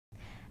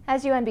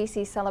As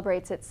UNBC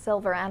celebrates its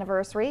silver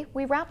anniversary,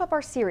 we wrap up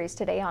our series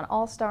today on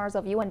All Stars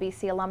of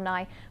UNBC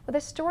Alumni with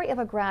a story of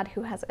a grad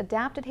who has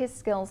adapted his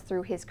skills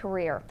through his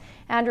career.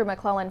 Andrew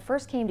McLellan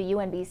first came to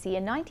UNBC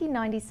in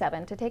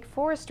 1997 to take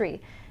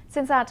forestry.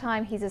 Since that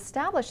time, he's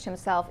established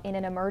himself in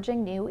an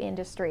emerging new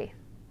industry.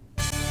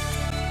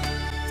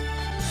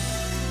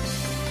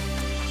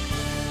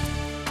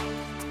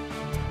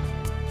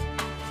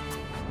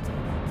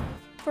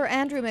 For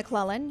Andrew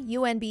McLellan,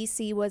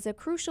 UNBC was a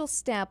crucial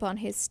step on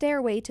his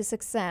stairway to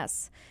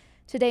success.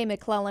 Today,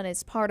 McLellan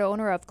is part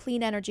owner of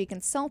Clean Energy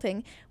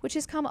Consulting, which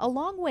has come a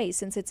long way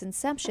since its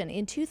inception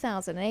in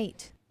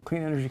 2008.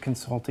 Clean Energy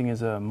Consulting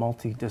is a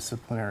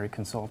multidisciplinary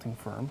consulting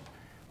firm.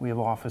 We have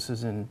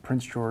offices in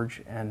Prince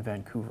George and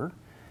Vancouver.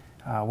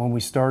 When we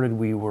started,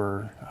 we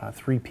were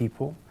 3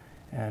 people,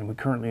 and we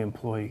currently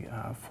employ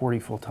 40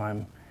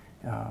 full-time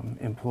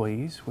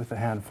employees with a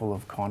handful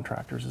of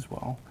contractors as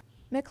well.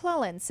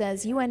 McLellan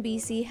says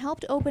UNBC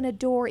helped open a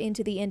door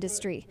into the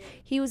industry.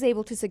 He was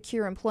able to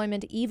secure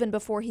employment even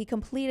before he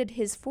completed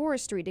his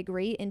forestry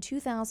degree in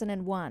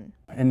 2001.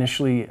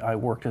 Initially, I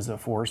worked as a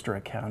forester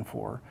at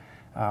Canfor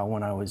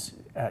when I was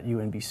at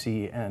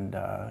UNBC, and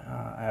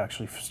I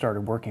actually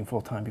started working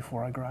full-time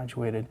before I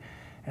graduated,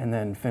 and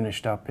then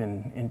finished up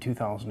in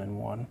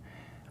 2001.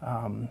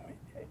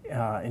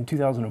 In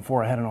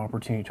 2004, I had an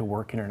opportunity to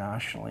work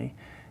internationally,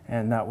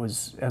 and that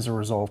was as a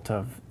result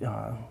of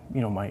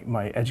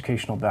my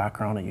educational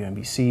background at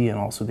UNBC and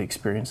also the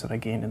experience that I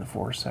gained in the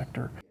forest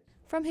sector.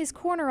 From his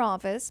corner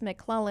office,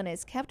 McLellan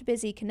is kept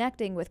busy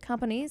connecting with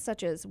companies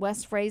such as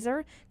West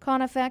Fraser,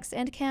 Conifex,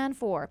 and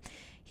Canfor.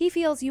 He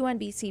feels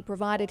UNBC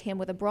provided him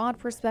with a broad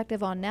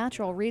perspective on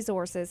natural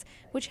resources,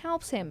 which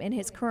helps him in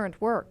his current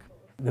work.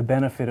 The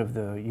benefit of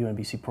the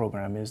UNBC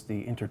program is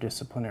the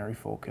interdisciplinary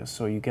focus,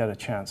 so you get a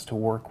chance to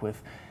work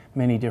with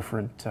many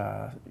different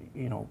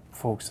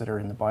folks that are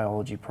in the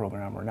biology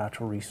program or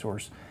natural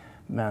resource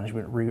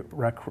management,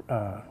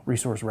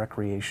 resource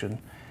recreation,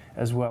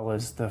 as well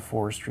as the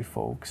forestry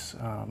folks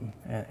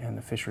and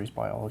the fisheries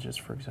biologists,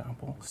 for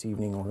example. This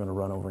evening we're going to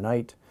run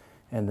overnight,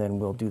 and then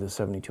we'll do the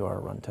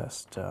 72-hour run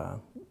test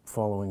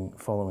following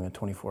a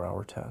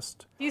 24-hour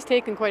test. He's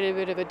taken quite a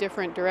bit of a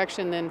different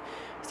direction than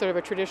sort of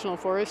a traditional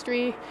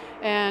forestry,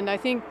 and I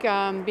think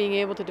being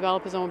able to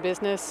develop his own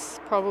business,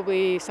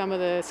 probably some of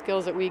the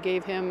skills that we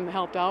gave him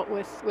helped out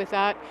with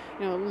that.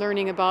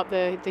 Learning about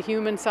the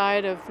human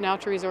side of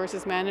natural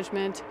resources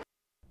management.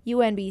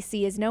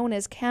 UNBC is known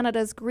as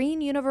Canada's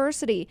Green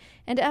University,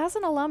 and as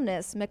an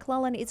alumnus,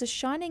 McLellan is a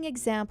shining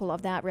example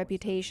of that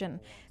reputation.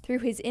 Through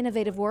his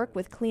innovative work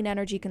with Clean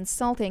Energy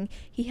Consulting,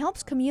 he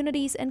helps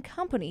communities and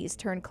companies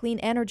turn clean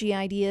energy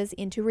ideas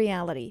into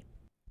reality.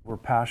 We're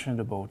passionate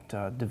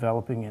about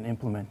developing and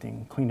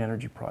implementing clean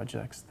energy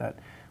projects that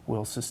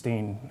will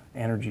sustain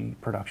energy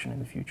production in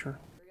the future.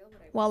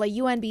 While a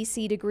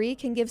UNBC degree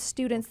can give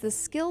students the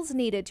skills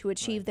needed to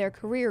achieve their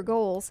career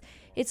goals,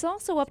 it's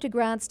also up to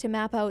grads to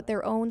map out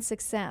their own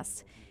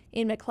success.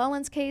 In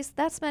McLellan's case,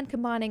 that's meant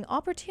combining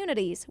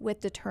opportunities with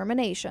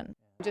determination.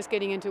 Just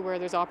getting into where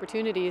there's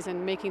opportunities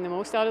and making the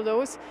most out of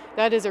those,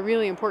 that is a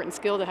really important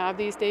skill to have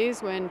these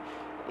days when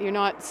you're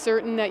not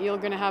certain that you're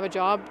going to have a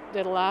job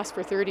that'll last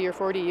for 30 or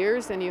 40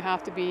 years, and you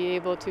have to be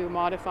able to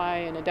modify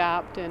and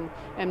adapt and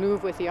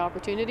move with the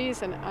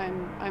opportunities. And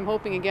I'm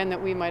hoping again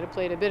that we might have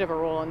played a bit of a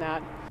role in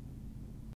that.